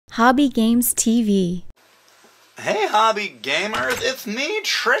HobbyGamesTV. Hey hobby gamers, it's me,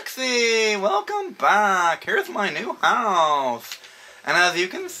 Trixie! Welcome back! Here's my new house! And as you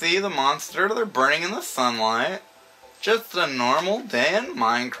can see, the monsters are burning in the sunlight. Just a normal day in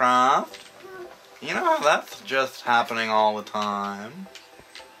Minecraft. You know how that's just happening all the time.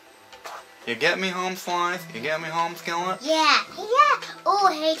 You get me, home Slice? You get me, home Skillet? Yeah. Oh,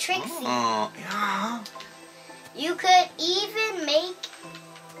 hey, Trixie. Oh, yeah? You could even make...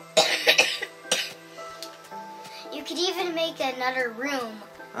 another room.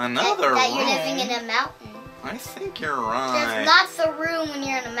 Another room? That you're living in a mountain. I think you're right. There's lots of room when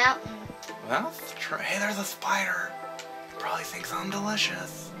you're in a mountain. That's true. Hey, there's a spider. Probably thinks I'm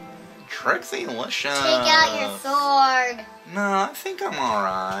delicious. Trixie-licious. Take out your sword. No, I think I'm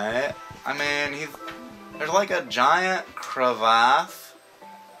alright. I mean, there's like a giant crevasse.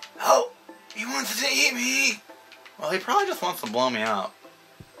 Oh, he wants to eat me. Well, he probably just wants to blow me up.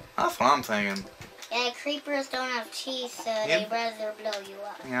 That's what I'm thinking. Yeah, creepers don't have teeth, so they'd rather blow you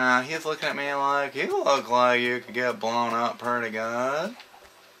up. Yeah, he's looking at me like, you look like you could get blown up pretty good.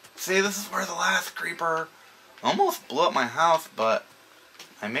 See, this is where the last creeper almost blew up my house, but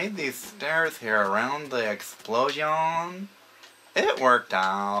I made these stairs here around the explosion. It worked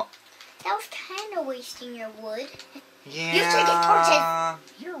out. That was kind of wasting your wood. Yeah. You should get torches.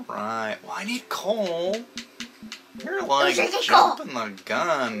 You're right. Well, I need coal. You're like jumping the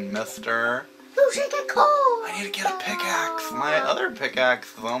gun, mister. You should get coal. I need to get a pickaxe. My other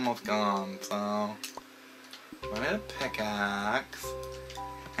pickaxe is almost gone, so I need a pickaxe.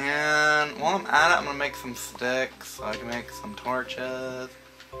 And while I'm at it, I'm gonna make some sticks so I can make some torches.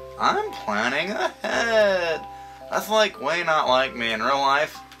 I'm planning ahead. That's like way not like me in real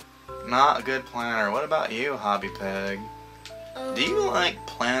life. Not a good planner. What about you, HobbyPig? Do you like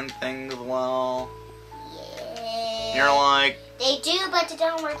plan things well? Yeah. You're like... They do, but they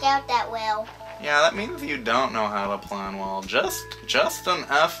don't work out that well. Yeah, that means you don't know how to plan well. Just an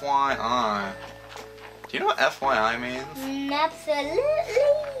FYI. Do you know what FYI means? Absolutely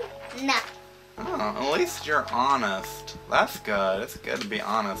not. Oh, at least you're honest. That's good. It's good to be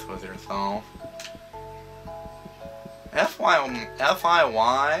honest with yourself.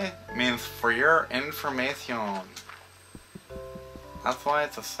 FYI means for your information. That's why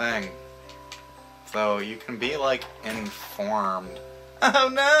it's a thing. So you can be like informed. Oh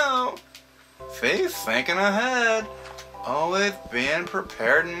no! See, thinking ahead. Always being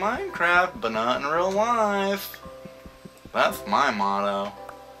prepared in Minecraft, but not in real life. That's my motto.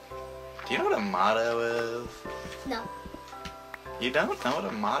 Do you know what a motto is? No. You don't know what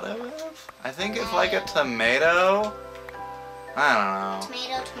a motto is? I think it's like a tomato. I don't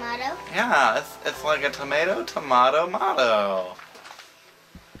know. Tomato? Yeah, it's like a tomato motto.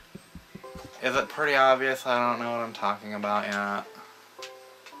 Is it pretty obvious I don't know what I'm talking about yet?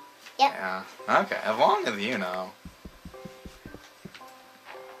 Yep. Yeah. Okay, as long as you know.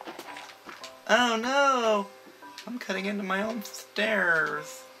 Oh no! I'm cutting into my own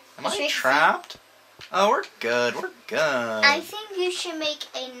stairs. Am I trapped? Oh, we're good. We're good. I think you should make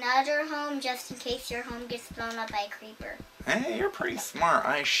another home just in case your home gets blown up by a creeper. Hey, you're pretty smart.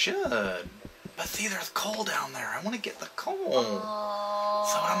 I should. But see, there's coal down there. I want to get the coal. Oh.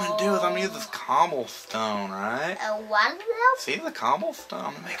 So what I'm going to do is I'm going to use this cobblestone, right? What? See the cobblestone?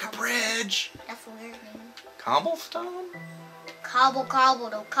 I'm going to make a bridge. That's a weird name. Cobblestone? Cobble.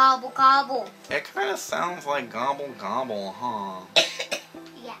 It kind of sounds like gobble, huh?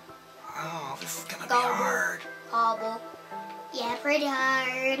 Yeah. Oh, this is going to be hard. Cobble. Yeah, pretty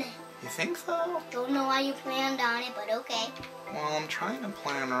hard. You think so? Don't know why you planned on it, but okay. Well, I'm trying to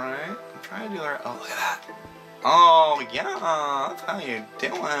plan right. I'm trying to do the right... Oh, look at that. Oh, yeah. That's how you do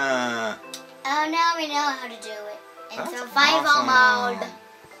it. Oh, now we know how to do it. In That's survival mode.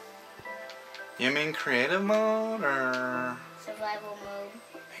 You mean creative mode, or... Survival mode.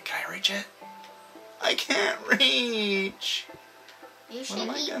 Hey, can I reach it? I can't reach. You should what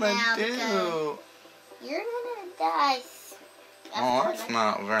am I eat gonna now do? You're gonna die. Oh, that's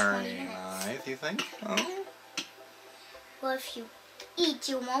not very nice. You think so? Well, if you eat,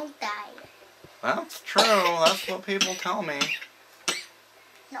 you won't die. That's true. That's what people tell me.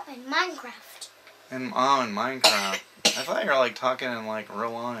 No, in Minecraft. In Minecraft. I thought you were like talking in like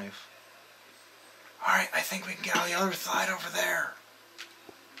real life. Alright, I think we can get on the other side over there.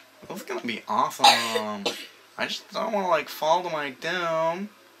 This is gonna be awesome. I just don't want to like fall to my doom.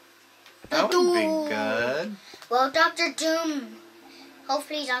 That would be good. Well, Dr. Doom.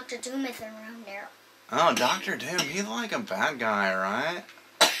 Hopefully Dr. Doom isn't around there. Oh, Dr. Doom. He's like a bad guy, right?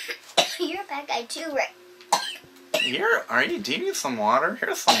 You're a bad guy too, right? Do you need some water?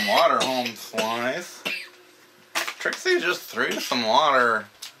 Here's some water, home Slice. Trixie just threw some water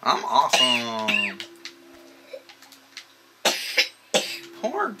I'm awesome.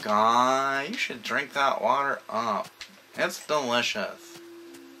 Poor guy. You should drink that water up. It's delicious.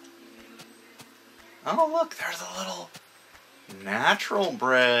 Oh, look, there's a little natural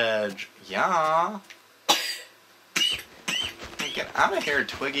bridge. Yeah. Hey, get out of here,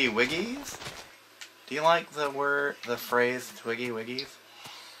 Twiggy Wiggies. Do you like the phrase Twiggy Wiggies?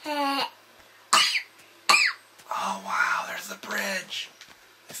 Oh, wow, there's the bridge.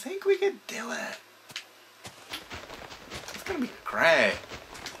 I think we could do it. It's gonna be great.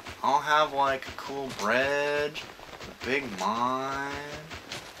 I'll have like a cool bridge, a big mine.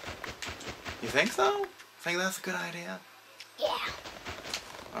 You think so? Think that's a good idea? Yeah.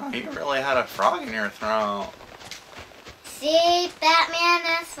 Oh, you really had a frog in your throat. See, Batman,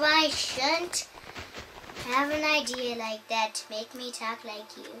 that's why I shouldn't have an idea like that to make me talk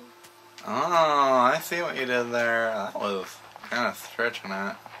like you. Oh, I see what you did there. That was kind of stretching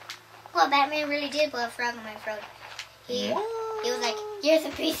it. Well, Batman really did put a frog in my throat. He was like, here's a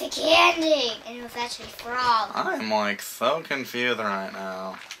piece of candy! And it was actually frog. I'm like so confused right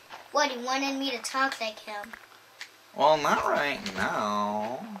now. What, he wanted me to talk like him? Well, not right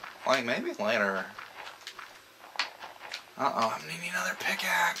now. Like, maybe later. Uh-oh, I'm needing another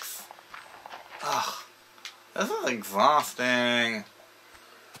pickaxe. Ugh. This is exhausting.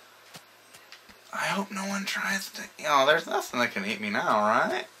 I hope no one tries to... Oh, there's nothing that can eat me now,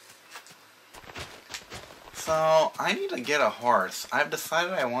 right? So, I need to get a horse. I've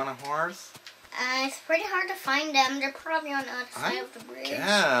decided I want a horse. It's pretty hard to find them. They're probably on the other side of the bridge.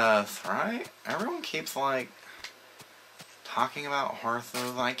 Yes, right? Everyone keeps, like, talking about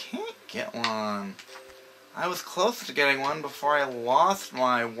horses. I can't get one. I was close to getting one before I lost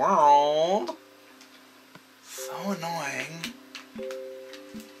my world. So annoying.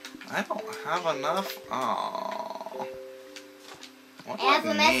 I don't have enough. Oh. What do I have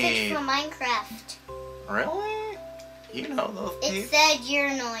a message need? from Minecraft. Really? You know those people? It said you're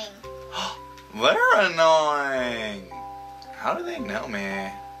annoying. They're annoying. How do they know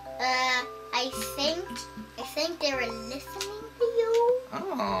me? I think they were listening to you.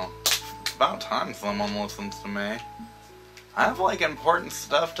 Oh. It's about time someone listens to me. I have, like, important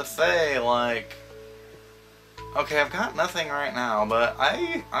stuff to say, like... Okay, I've got nothing right now, but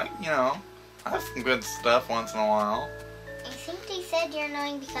I have some good stuff once in a while. I think they said you're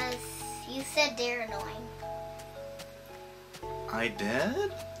annoying because you said they're annoying. I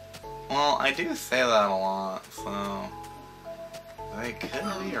did? Well, I do say that a lot, so... They could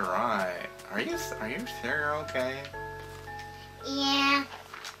be right. Are you sure you're okay? Yeah.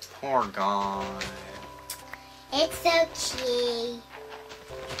 Poor guy. It's okay.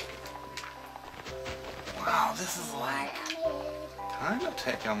 Wow, this is like kind of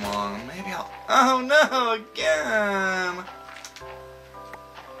taking long. Maybe I'll... Oh no, again!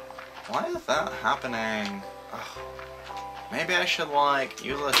 Why is that happening? Ugh. Maybe I should, like,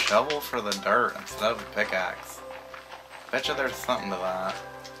 use a shovel for the dirt instead of a pickaxe. Betcha there's something to that.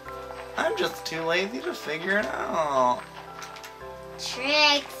 I'm just too lazy to figure it out.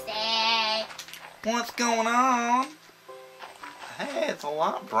 Trixie. What's going on? Hey, it's a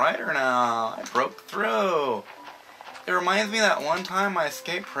lot brighter now. I broke through. It reminds me that one time I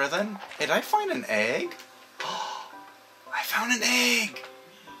escaped prison. Hey, did I find an egg? I found an egg.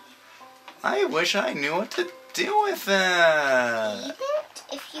 I wish I knew what to do with it. Eat it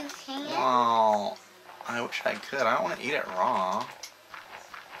if you can. Well, I wish I could. I don't want to eat it raw.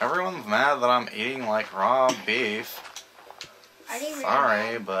 Everyone's mad that I'm eating, like, raw beef. Are they really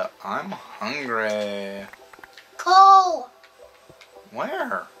Sorry, mad? but I'm hungry. Coal.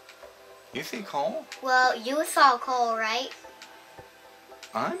 Where? You see coal? Well, you saw coal, right?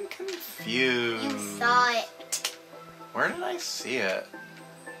 I'm confused. You saw it. Where did I see it?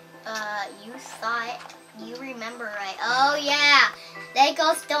 You saw it. You remember, right? Oh, yeah.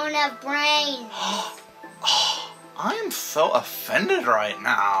 Legos don't have brains. I am so offended right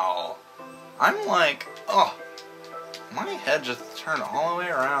now. I'm like, oh, my head just turned all the way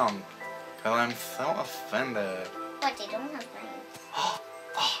around because I'm so offended. What, they don't have brains?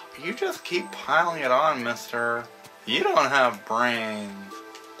 You just keep piling it on, mister. You don't have brains.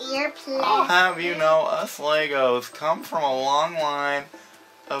 You're plastic. I'll have you know, us Legos come from a long line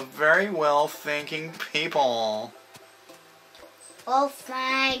of very well-thinking people. Oh,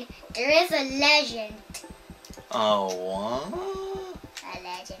 fine. There is a legend. A what? A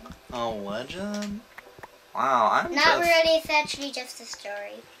legend. A legend? Wow, I'm Not just... really, it's actually just a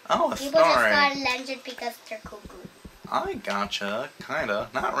story. Oh, a People story. just got a legend because they're cuckoo. I gotcha, kinda.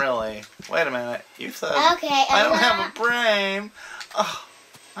 Not really. Wait a minute. You said Okay, I don't have a brain. Oh,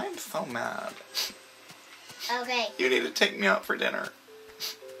 I'm so mad. Okay. You need to take me out for dinner.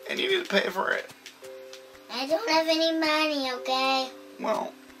 and you need to pay for it. I don't have any money, okay?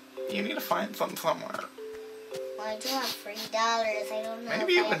 Well, you need to find some somewhere. Well, I do have $3. I don't know.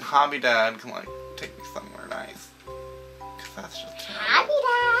 Maybe even Hobby Dad can like take me somewhere nice. Cause that's just Hobby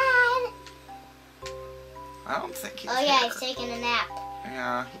Dad. I don't think he's Oh yeah, here. he's taking a nap.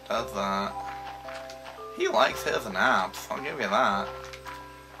 Yeah, he does that. He likes his naps. I'll give you that.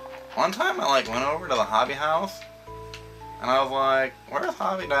 One time I like went over to the hobby house and I was like, "Where's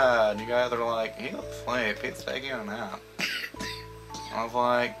Hobby Dad?" You guys are like, "He's asleep. He's taking a nap." I was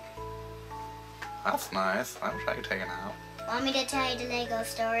like, "That's nice. I wish I could take a nap." Want me to tell you the Lego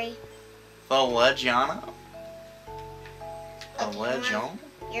story? The Legiano? The Okay, Legion?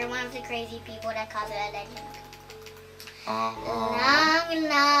 You're one of the crazy people that calls it a legend. Uh-huh.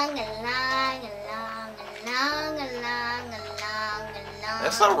 Long.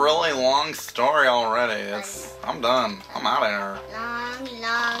 It's a really long story already. I'm done. I'm out of here.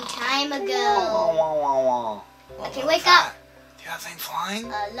 Long time Wah, ago. wah, wah, wah. Okay, What wake was that? up. See that thing flying?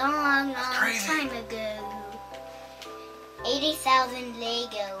 A long crazy. time ago. 80,000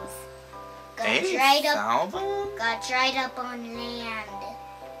 Legos. Got dried up. 80,000? Got dried up on land.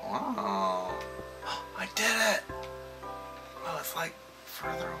 Wow. I did it! Well, it's like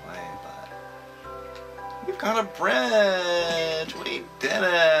further away, but... We've got a bridge! We did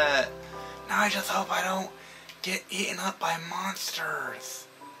it! Now I just hope I don't get eaten up by monsters.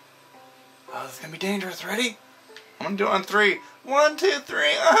 Oh, this is gonna be dangerous. Ready? I'm gonna do it on 3. 1, 2, 3.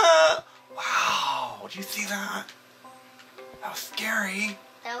 Ah! Wow! Did you see that? That was scary.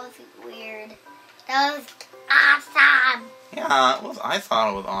 That was weird. That was awesome. Yeah, it was. I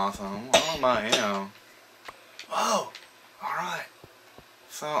thought it was awesome. I don't know about you. Whoa! Alright.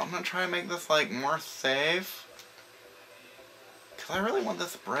 So I'm gonna try and make this like more safe. Cause I really want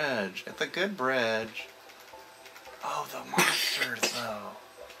this bridge. It's a good bridge. Oh, the monsters though.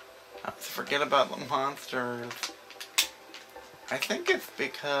 I always forget about the monsters. I think it's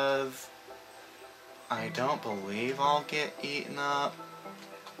because I don't believe I'll get eaten up.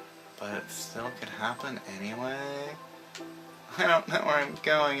 But it still could happen anyway. I don't know where I'm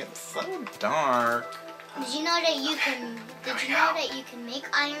going. It's so dark. Did you know that you can? Did you know that you can make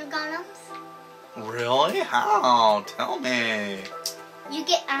iron golems? Really? How? Tell me. You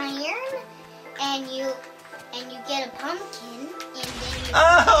get iron, and you get a pumpkin, and then you.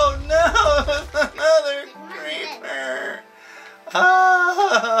 Oh no! It's another creeper.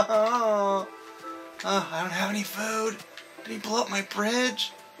 Oh. Oh, I don't have any food. Did he blow up my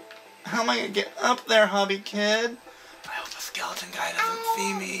bridge? How am I gonna get up there, Hobby Kid? I hope the skeleton guy doesn't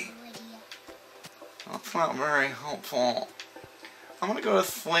see me. That's not very helpful. I'm gonna go to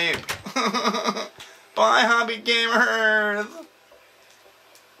sleep. Bye, Hobby Gamers!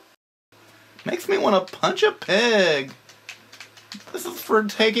 Makes me want to punch a pig. This is for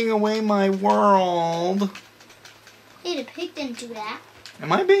taking away my world. Hey, the pig didn't do that.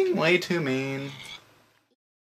 Am I being way too mean?